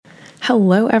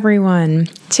Hello, everyone.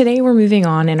 Today we're moving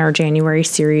on in our January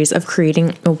series of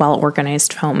creating a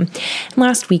well-organized home.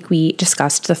 Last week we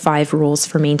discussed the 5 rules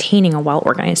for maintaining a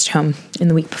well-organized home. In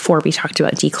the week before we talked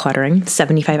about decluttering,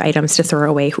 75 items to throw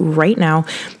away right now,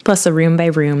 plus a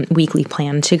room-by-room weekly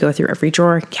plan to go through every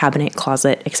drawer, cabinet,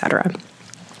 closet, etc.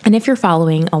 And if you're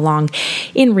following along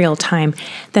in real time,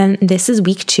 then this is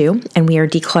week 2, and we are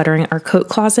decluttering our coat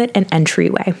closet and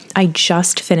entryway. I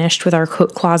just finished with our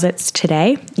coat closets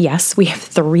today. Yes, we have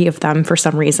 3 of them for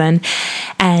some reason,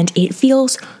 and it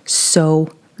feels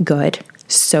so good.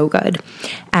 So good.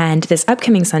 And this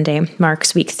upcoming Sunday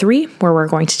marks week 3, where we're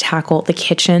going to tackle the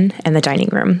kitchen and the dining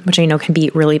room, which I know can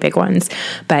be really big ones,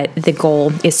 but the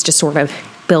goal is to sort of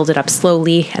build it up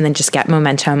slowly and then just get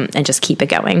momentum and just keep it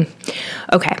going.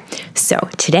 Okay, so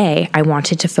today I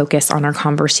wanted to focus on our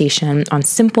conversation on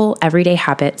simple everyday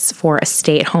habits for a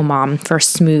stay-at-home mom for a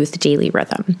smooth daily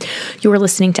rhythm. You are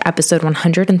listening to episode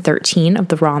 113 of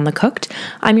The Raw and the Cooked.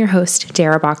 I'm your host,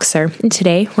 Dara Boxer, and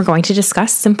today we're going to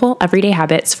discuss simple everyday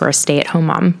habits for a stay-at-home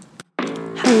mom.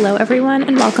 Hello, everyone,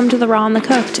 and welcome to The Raw and the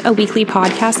Cooked, a weekly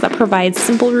podcast that provides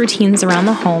simple routines around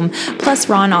the home, plus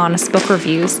raw and honest book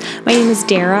reviews. My name is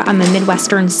Dara. I'm a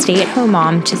Midwestern stay-at-home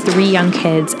mom to 3 young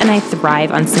kids, and I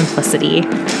thrive on simplicity.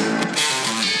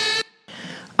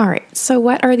 All right, so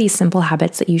what are these simple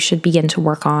habits that you should begin to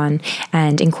work on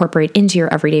and incorporate into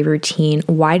your everyday routine?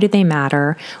 Why do they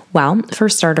matter? Well, for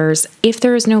starters, if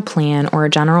there is no plan or a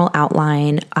general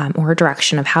outline or a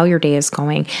direction of how your day is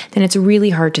going, then it's really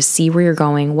hard to see where you're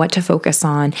going, what to focus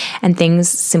on, and things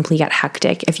simply get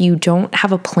hectic. If you don't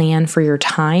have a plan for your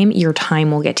time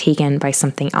will get taken by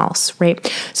something else, right?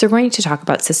 So we're going to talk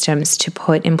about systems to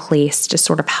put in place to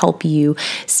sort of help you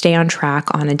stay on track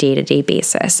on a day-to-day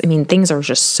basis. I mean, things are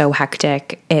just so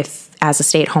hectic as a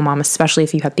stay-at-home mom, especially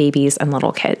if you have babies and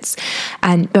little kids.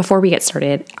 And before we get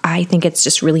started, I think it's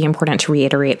just really important to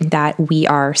reiterate that we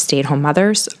are stay-at-home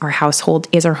mothers. Our household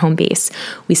is our home base.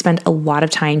 We spend a lot of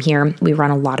time here. We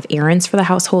run a lot of errands for the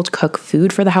household, cook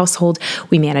food for the household.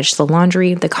 We manage the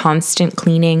laundry, the constant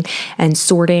cleaning and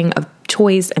sorting of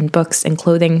toys and books and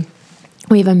clothing.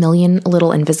 We have a million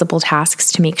little invisible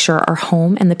tasks to make sure our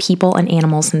home and the people and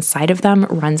animals inside of them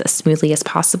runs as smoothly as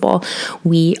possible.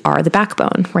 We are the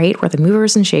backbone, right? We're the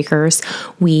movers and shakers.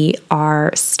 We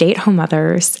are stay-at-home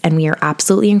mothers, and we are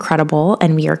absolutely incredible,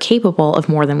 and we are capable of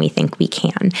more than we think we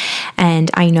can. And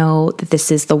I know that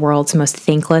this is the world's most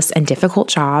thankless and difficult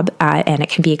job, and it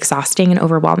can be exhausting and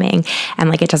overwhelming.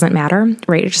 And it doesn't matter,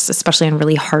 right? Just especially on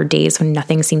really hard days when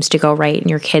nothing seems to go right and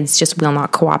your kids just will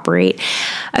not cooperate,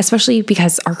 especially because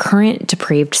our current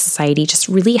depraved society just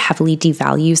really heavily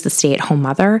devalues the stay-at-home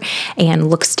mother and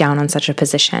looks down on such a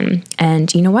position.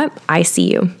 And you know what? I see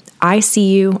you.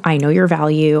 I know your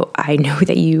value. I know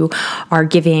that you are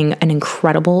giving an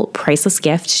incredible, priceless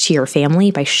gift to your family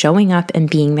by showing up and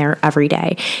being there every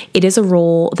day. It is a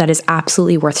role that is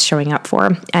absolutely worth showing up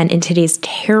for. And in today's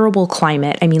terrible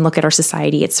climate, I mean, look at our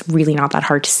society. It's really not that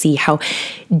hard to see how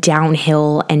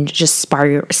downhill and just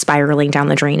spiraling down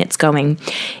the drain it's going.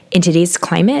 In today's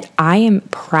climate, I am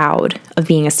proud of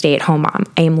being a stay-at-home mom.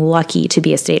 I am lucky to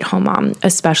be a stay-at-home mom,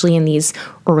 especially in these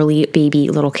early baby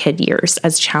little kid years,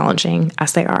 as challenging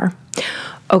as they are.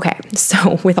 Okay,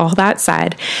 so with all that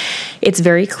said, it's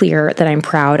very clear that I'm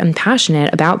proud and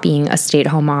passionate about being a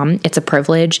stay-at-home mom. It's a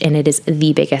privilege, and it is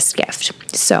the biggest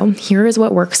gift. So here is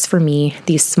what works for me,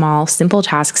 these small, simple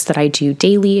tasks that I do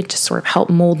daily to sort of help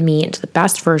mold me into the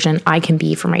best version I can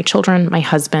be for my children, my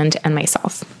husband, and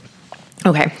myself.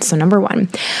 Okay, so number 1,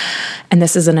 and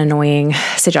this is an annoying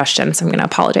suggestion, so I'm going to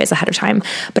apologize ahead of time,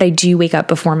 but I do wake up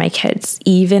before my kids.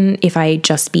 Even if I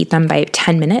just beat them by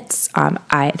 10 minutes,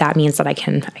 that means that I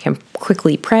can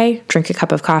quickly pray, drink a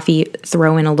cup of coffee,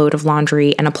 throw in a load of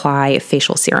laundry, and apply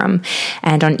facial serum.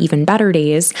 And on even better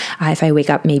days, if I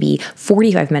wake up maybe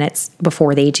 45 minutes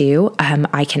before they do,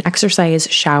 I can exercise,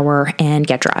 shower, and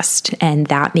get dressed. And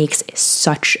that makes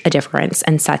such a difference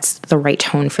and sets the right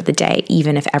tone for the day,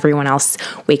 even if everyone else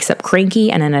wakes up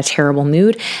cranky and in a terrible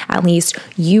mood. At least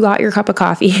you got your cup of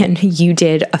coffee and you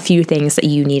did a few things that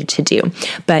you needed to do.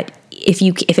 But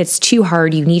if it's too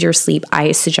hard, you need your sleep,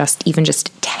 I suggest even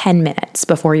just 10 minutes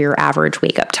before your average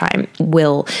wake up time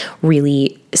will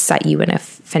really set you in a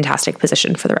fantastic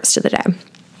position for the rest of the day.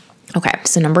 Okay,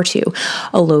 so number 2,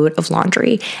 a load of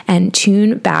laundry. And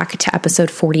tune back to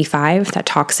episode 45 that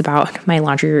talks about my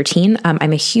laundry routine.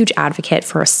 I'm a huge advocate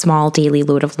for a small daily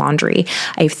load of laundry.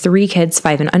 I have 3 kids,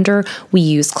 5 and under. We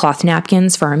use cloth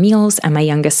napkins for our meals, and my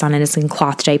youngest son is in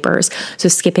cloth diapers. So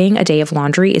skipping a day of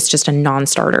laundry is just a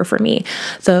non-starter for me.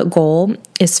 The goal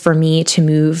is for me to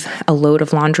move a load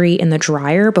of laundry in the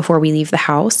dryer before we leave the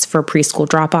house for preschool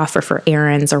drop-off or for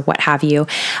errands or what have you,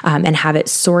 and have it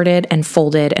sorted and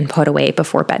folded and put away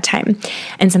before bedtime.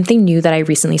 And something new that I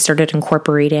recently started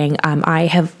incorporating, I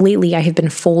have been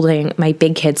folding my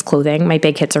big kids' clothing. My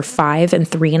big kids are 5 and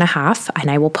 3.5, and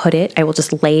I will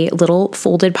just lay little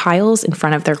folded piles in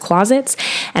front of their closets.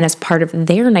 And as part of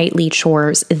their nightly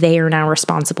chores, they are now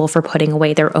responsible for putting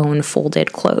away their own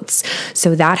folded clothes.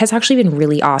 So that has actually been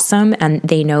really awesome. And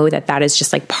they know that that is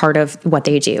just like part of what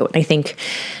they do. And I think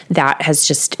that has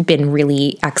just been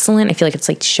really excellent. I feel like it's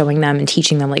like showing them and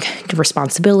teaching them like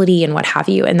responsibility and what have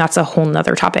you. And that's a whole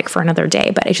nother topic for another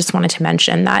day. But I just wanted to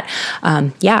mention that,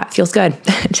 it feels good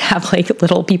to have like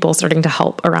little people starting to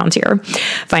help around here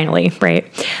finally, right?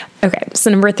 Okay, so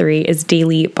number 3 is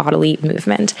daily bodily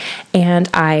movement. And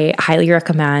I highly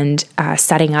recommend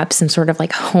setting up some sort of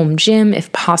like home gym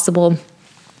if possible.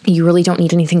 You really don't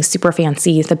need anything super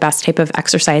fancy. The best type of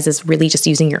exercise is really just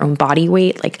using your own body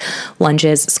weight, like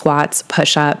lunges, squats,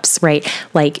 push-ups, right?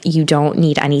 Like you don't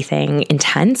need anything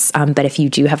intense. But if you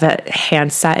do have a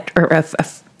handset or a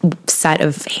set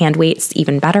of hand weights,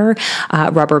 even better.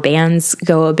 Rubber bands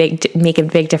make a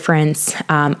big difference.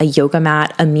 A yoga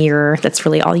mat, a mirror, that's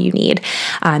really all you need.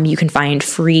 You can find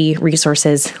free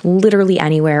resources literally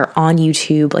anywhere on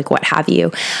YouTube, like what have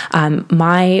you.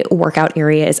 My workout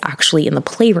area is actually in the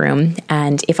playroom.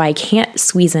 And if I can't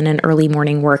squeeze in an early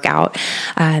morning workout,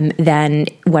 then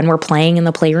when we're playing in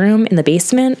the playroom in the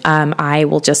basement, I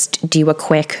will just do a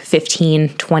quick 15,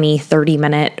 20, 30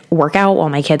 minute workout while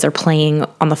my kids are playing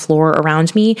on the floor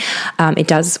around me. It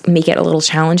does make it a little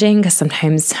challenging because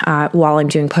sometimes while I'm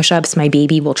doing push-ups, my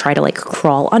baby will try to like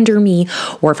crawl under me,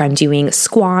 or if I'm doing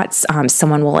squats,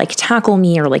 someone will like tackle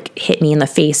me or like hit me in the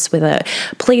face with a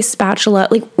play spatula,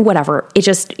 like whatever. It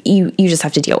just, you just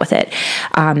have to deal with it.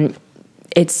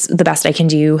 It's the best I can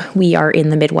do. We are in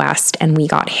the Midwest and we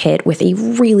got hit with a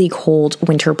really cold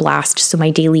winter blast. So my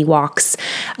daily walks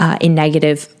in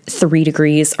 -3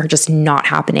 degrees are just not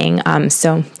happening.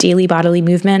 So daily bodily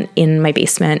movement in my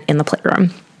basement in the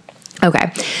playroom.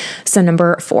 Okay, so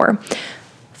number 4.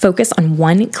 Focus on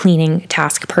one cleaning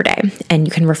task per day. And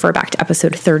you can refer back to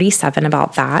episode 37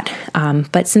 about that.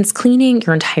 But since cleaning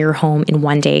your entire home in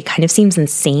one day kind of seems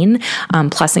insane,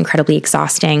 plus incredibly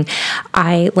exhausting,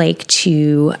 I like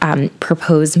to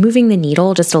propose moving the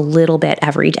needle just a little bit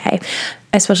every day,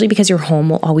 especially because your home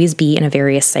will always be in a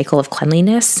various cycle of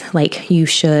cleanliness. Like you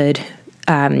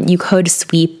could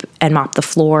sweep and mop the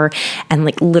floor, and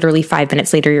like literally 5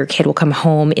 minutes later, your kid will come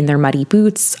home in their muddy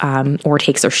boots, or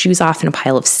takes their shoes off and a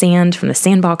pile of sand from the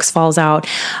sandbox falls out.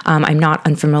 I'm not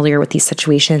unfamiliar with these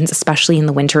situations, especially in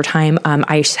the wintertime.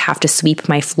 I have to sweep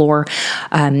my floor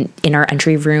in our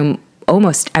entry room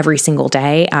almost every single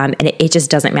day. And it just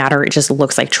doesn't matter. It just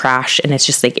looks like trash. And it's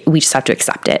just like, we just have to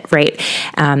accept it, right?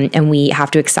 And we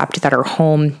have to accept that our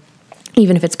home,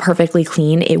 even if it's perfectly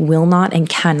clean, it will not and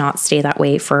cannot stay that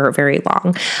way for very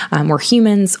long. We're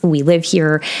humans, we live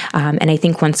here. And I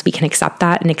think once we can accept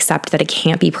that and accept that it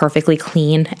can't be perfectly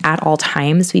clean at all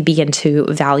times, we begin to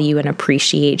value and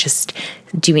appreciate just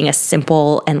doing a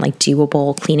simple and like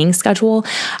doable cleaning schedule.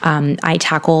 I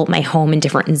tackle my home in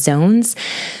different zones.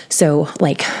 So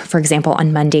like, for example,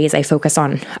 on Mondays, I focus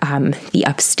on the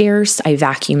upstairs. I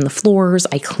vacuum the floors.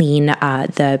 I clean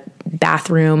the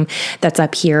bathroom that's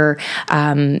up here.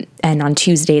 And on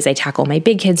Tuesdays, I tackle my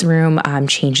big kids' room,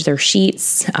 change their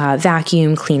sheets,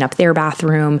 vacuum, clean up their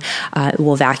bathroom.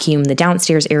 We'll vacuum the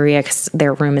downstairs area because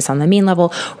their room is on the main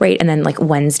level, right? And then like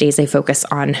Wednesdays, I focus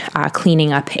on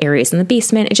cleaning up areas in the basement.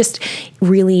 It just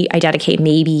really, I dedicate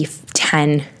maybe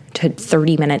 10 to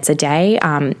 30 minutes a day,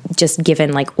 just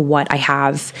given like what I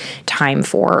have time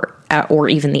for, or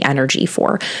even the energy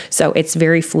for. So it's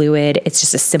very fluid. It's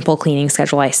just a simple cleaning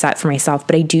schedule I set for myself,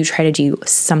 but I do try to do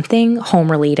something home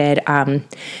related,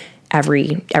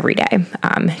 every day.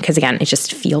 Cause again, it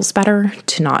just feels better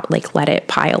to not like let it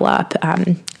pile up.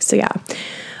 So yeah.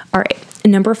 All right.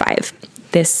 Number 5,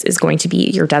 this is going to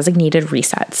be your designated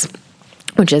resets.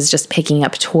 which is just picking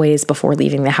up toys before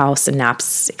leaving the house and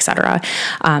naps, etc.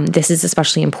 This is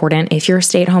especially important if you're a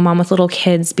stay-at-home mom with little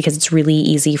kids, because it's really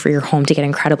easy for your home to get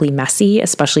incredibly messy,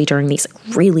 especially during these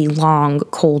really long,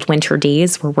 cold winter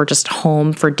days where we're just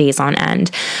home for days on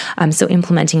end. So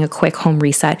implementing a quick home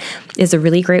reset is a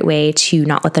really great way to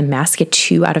not let the mess get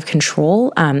too out of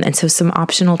control. And so some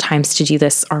optional times to do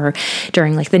this are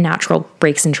during like the natural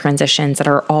breaks and transitions that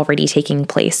are already taking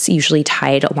place, usually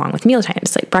tied along with meal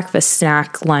times, like breakfast,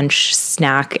 snack, lunch,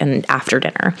 snack, and after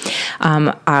dinner.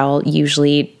 I'll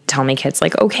usually tell my kids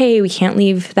like, okay, we can't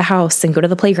leave the house and go to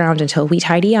the playground until we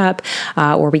tidy up,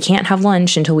 or we can't have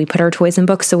lunch until we put our toys and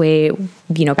books away,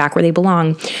 back where they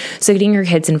belong. So getting your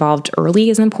kids involved early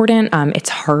is important. It's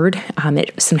hard.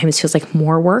 It sometimes feels like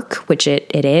more work, which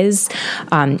it is,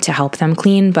 to help them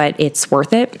clean, but it's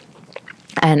worth it.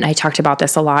 And I talked about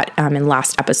this a lot in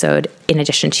last episode, in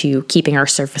addition to keeping our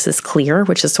surfaces clear,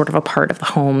 which is sort of a part of the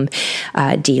home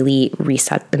daily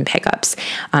reset and pickups,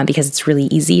 because it's really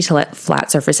easy to let flat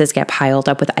surfaces get piled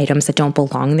up with items that don't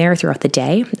belong there throughout the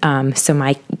day. So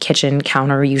my kitchen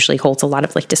counter usually holds a lot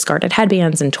of like discarded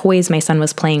headbands and toys my son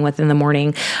was playing with in the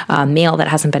morning, mail that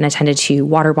hasn't been attended to,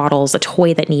 water bottles, a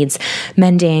toy that needs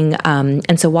mending.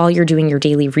 And so while you're doing your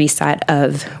daily reset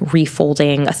of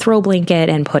refolding a throw blanket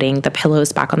and putting the pillows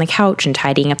back on the couch and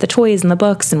tidying up the toys and the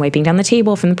books and wiping down the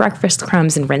table from the breakfast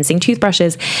crumbs and rinsing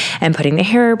toothbrushes and putting the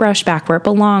hairbrush back where it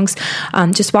belongs,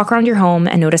 just walk around your home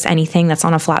and notice anything that's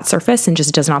on a flat surface and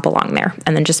just does not belong there,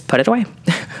 and then just put it away.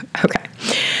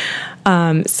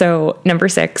 Okay. So number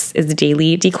 6 is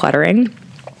daily decluttering.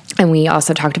 And we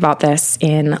also talked about this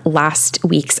in last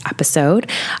week's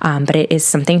episode, but it is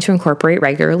something to incorporate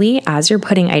regularly as you're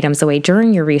putting items away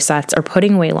during your resets or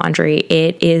putting away laundry.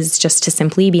 It is just to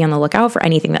simply be on the lookout for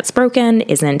anything that's broken,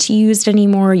 isn't used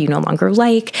anymore, you no longer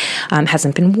like,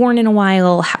 hasn't been worn in a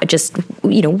while, just,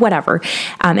 whatever.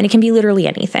 And it can be literally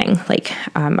anything. Like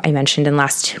I mentioned in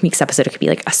last week's episode, it could be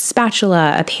like a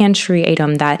spatula, a pantry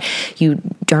item that you're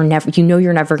never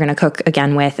going to cook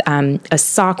again with, a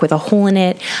sock with a hole in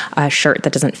it, a shirt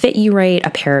that doesn't fit you right, a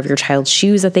pair of your child's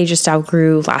shoes that they just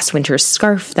outgrew, last winter's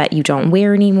scarf that you don't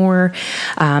wear anymore,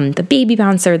 the baby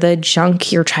bouncer, the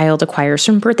junk your child acquires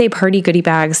from birthday party goodie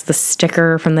bags, the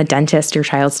sticker from the dentist your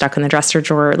child stuck in the dresser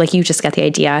drawer. Like, you just get the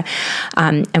idea.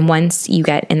 And once you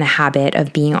get in the habit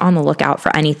of being on the lookout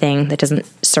for anything that doesn't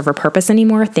serve a purpose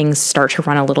anymore, things start to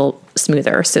run a little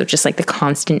smoother. So just like the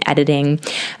constant editing,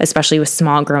 especially with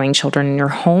small growing children in your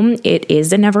home, it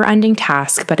is a never-ending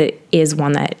task, but it is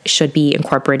one that should be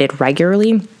incorporated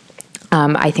regularly.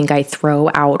 I think I throw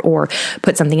out or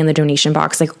put something in the donation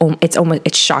box, like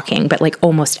it's shocking, but like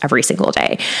almost every single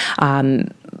day.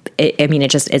 It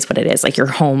just is what it is. Like, your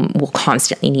home will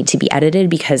constantly need to be edited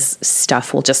because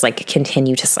stuff will just like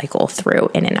continue to cycle through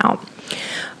in and out.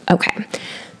 Okay.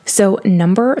 So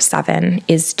number 7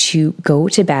 is to go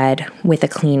to bed with a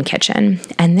clean kitchen.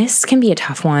 And this can be a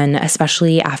tough one,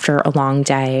 especially after a long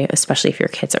day, especially if your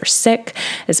kids are sick,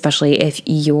 especially if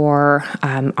you're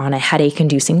on a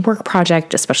headache-inducing work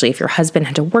project, especially if your husband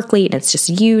had to work late and it's just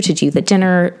you to do the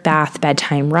dinner, bath,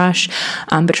 bedtime rush.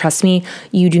 But trust me,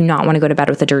 you do not want to go to bed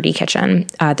with a dirty kitchen.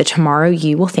 The tomorrow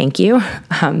you will thank you.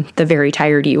 The very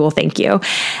tired you will thank you.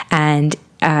 And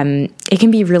it can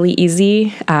be really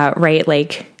easy, right?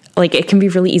 Like it can be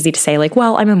really easy to say like,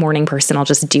 well, I'm a morning person, I'll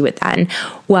just do it then.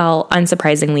 Well,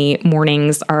 unsurprisingly,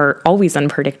 mornings are always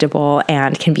unpredictable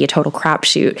and can be a total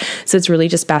crapshoot. So it's really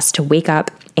just best to wake up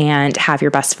and have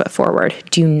your best foot forward.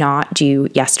 Do not do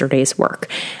yesterday's work.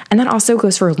 And that also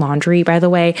goes for laundry, by the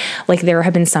way. Like, there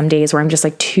have been some days where I'm just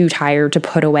like too tired to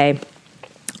put away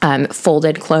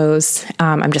folded clothes.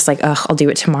 I'm just like, I'll do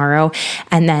it tomorrow.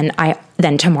 And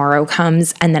then tomorrow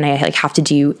comes and then I like have to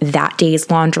do that day's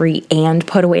laundry and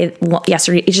put away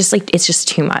yesterday. It's just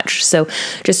too much. So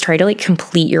just try to like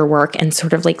complete your work and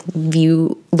sort of like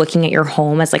view looking at your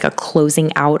home as like a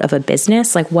closing out of a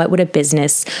business. Like, what would a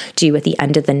business do at the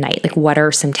end of the night? Like, what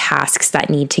are some tasks that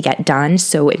need to get done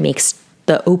so it makes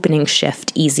the opening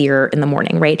shift easier in the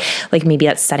morning, right? Like, maybe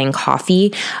that's setting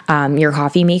coffee, your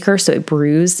coffee maker, so it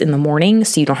brews in the morning,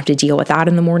 so you don't have to deal with that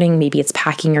in the morning. Maybe it's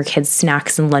packing your kids'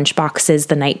 snacks and lunch boxes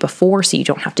the night before, so you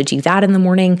don't have to do that in the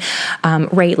morning,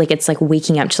 right? Like, it's like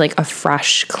waking up to like a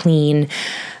fresh, clean,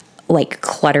 like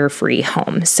clutter-free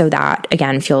home. So that,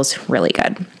 again, feels really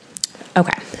good.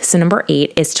 Okay, so number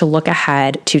 8 is to look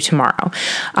ahead to tomorrow.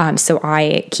 So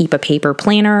I keep a paper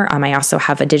planner. I also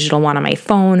have a digital one on my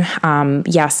phone.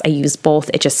 Yes, I use both.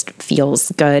 It just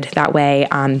feels good that way.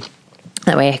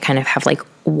 That way I kind of have like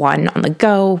one on the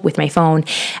go with my phone,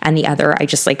 and the other I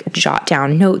just like jot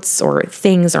down notes or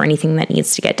things or anything that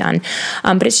needs to get done.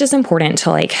 But it's just important to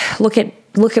like look at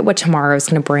look at what tomorrow is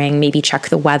going to bring, maybe check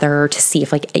the weather to see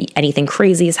if like anything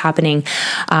crazy is happening.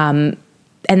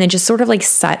 And then just sort of like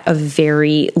set a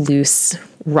very loose,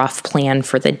 rough plan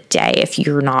for the day if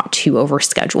you're not too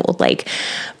overscheduled. Like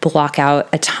block out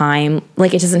a time,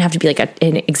 like it doesn't have to be like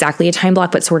exactly a time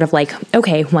block, but sort of like,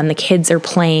 okay, when the kids are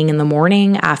playing in the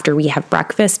morning after we have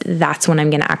breakfast, that's when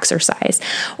I'm going to exercise.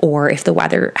 Or if the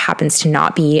weather happens to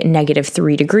not be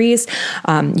 -3 degrees,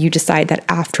 you decide that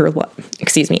after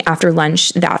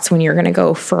lunch, that's when you're going to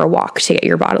go for a walk to get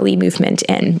your bodily movement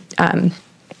in.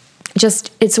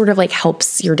 It sort of like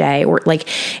helps your day. Or like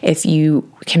if you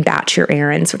can batch your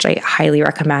errands, which I highly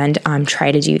recommend,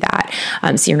 try to do that.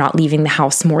 So you're not leaving the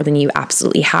house more than you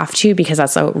absolutely have to, because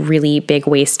that's a really big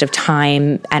waste of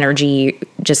time, energy,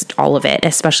 just all of it,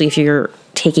 especially if you're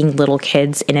taking little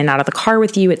kids in and out of the car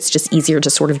with you. It's just easier to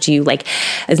sort of do like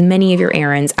as many of your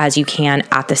errands as you can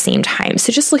at the same time.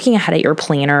 So just looking ahead at your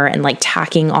planner and like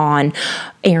tacking on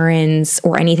errands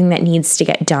or anything that needs to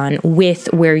get done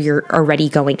with where you're already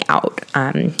going out,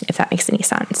 if that makes any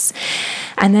sense.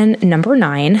 And then number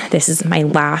 9, this is my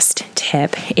last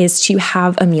tip, is to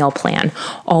have a meal plan.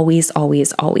 Always,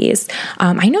 always, always.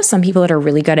 I know some people that are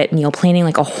really good at meal planning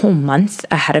like a whole month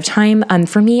ahead of time.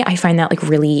 For me, I find that like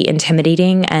really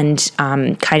intimidating and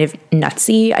kind of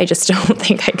nutsy. I just don't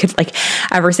think I could like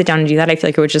ever sit down and do that. I feel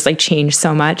like it would just like change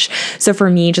so much. So for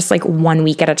me, just like 1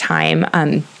 week at a time,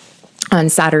 on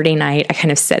Saturday night, I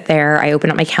kind of sit there, I open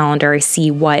up my calendar, I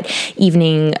see what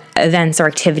evening events or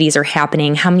activities are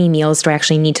happening, how many meals do I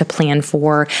actually need to plan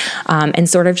for, and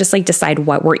sort of just like decide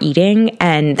what we're eating,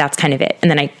 and that's kind of it. And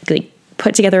then I like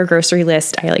put together a grocery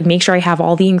list. I like make sure I have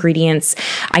all the ingredients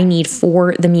I need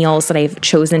for the meals that I've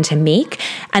chosen to make,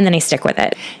 and then I stick with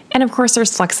it. And of course,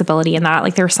 there's flexibility in that.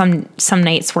 Like there are some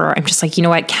nights where I'm just like, you know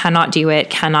what, cannot do it,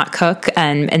 cannot cook,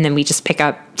 and then we just pick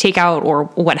up takeout or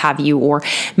what have you. Or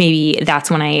maybe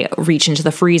that's when I reach into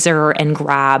the freezer and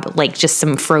grab like just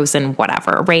some frozen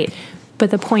whatever, right? But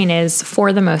the point is,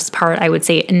 for the most part, I would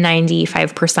say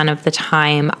 95% of the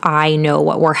time, I know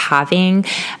what we're having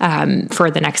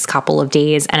for the next couple of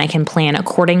days, and I can plan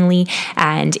accordingly.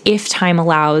 And if time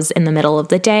allows in the middle of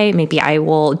the day, maybe I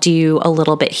will do a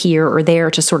little bit here or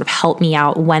there to sort of help me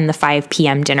out when the 5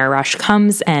 p.m. dinner rush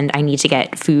comes and I need to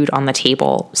get food on the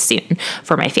table soon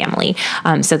for my family.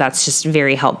 So that's just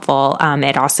very helpful.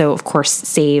 It also, of course,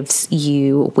 saves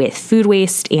you with food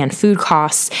waste and food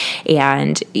costs,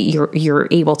 and you're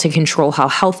able to control how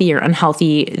healthy or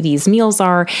unhealthy these meals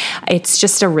are. It's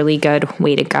just a really good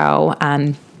way to go.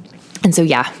 And so,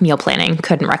 yeah, meal planning,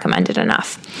 couldn't recommend it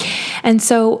enough. And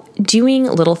so doing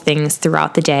little things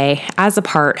throughout the day as a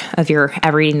part of your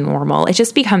everyday normal, it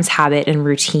just becomes habit and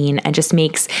routine and just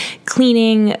makes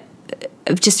cleaning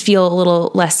just feel a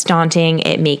little less daunting.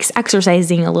 It makes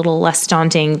exercising a little less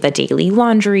daunting, the daily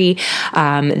laundry,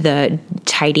 the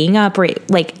tidying up, right?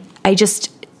 Like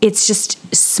it's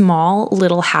just small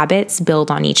little habits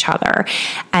build on each other.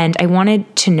 And I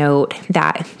wanted to note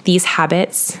that these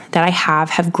habits that I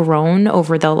have grown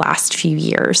over the last few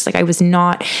years. Like I was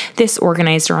not this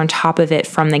organized or on top of it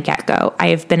from the get-go. I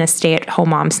have been a stay-at-home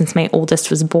mom since my oldest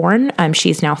was born.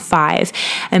 She's now 5.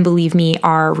 And believe me,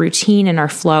 our routine and our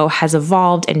flow has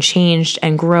evolved and changed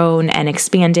and grown and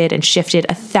expanded and shifted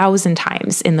 1,000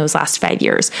 times in those last 5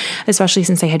 years, especially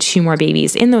since I had 2 more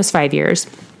babies in those 5 years.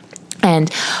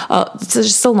 And it's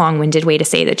just a long-winded way to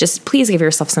say that just please give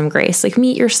yourself some grace. Like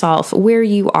meet yourself where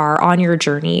you are on your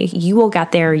journey. You will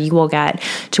get there. You will get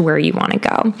to where you want to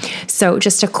go. So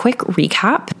just a quick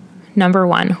recap. Number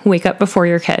 1, wake up before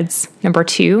your kids. Number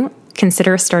 2,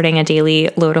 consider starting a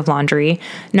daily load of laundry.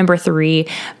 Number 3,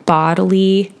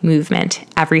 bodily movement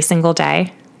every single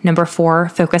day. Number 4,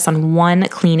 focus on 1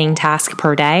 cleaning task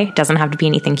per day. Doesn't have to be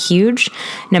anything huge.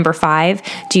 Number 5,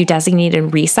 do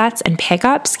designated resets and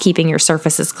pickups, keeping your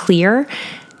surfaces clear.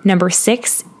 Number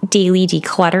 6, daily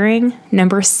decluttering.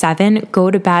 Number 7, go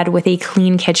to bed with a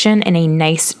clean kitchen and a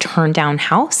nice turned down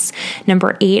house.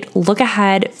 Number 8, look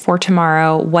ahead for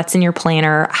tomorrow. What's in your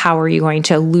planner? How are you going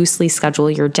to loosely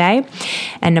schedule your day?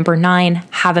 And number 9,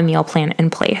 have a meal plan in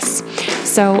place.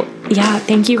 So yeah,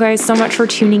 thank you guys so much for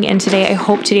tuning in today. I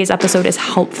hope today's episode is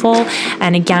helpful.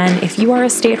 And again, if you are a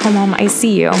stay-at-home mom, I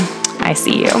see you.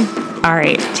 All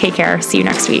right, take care. See you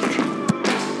next week.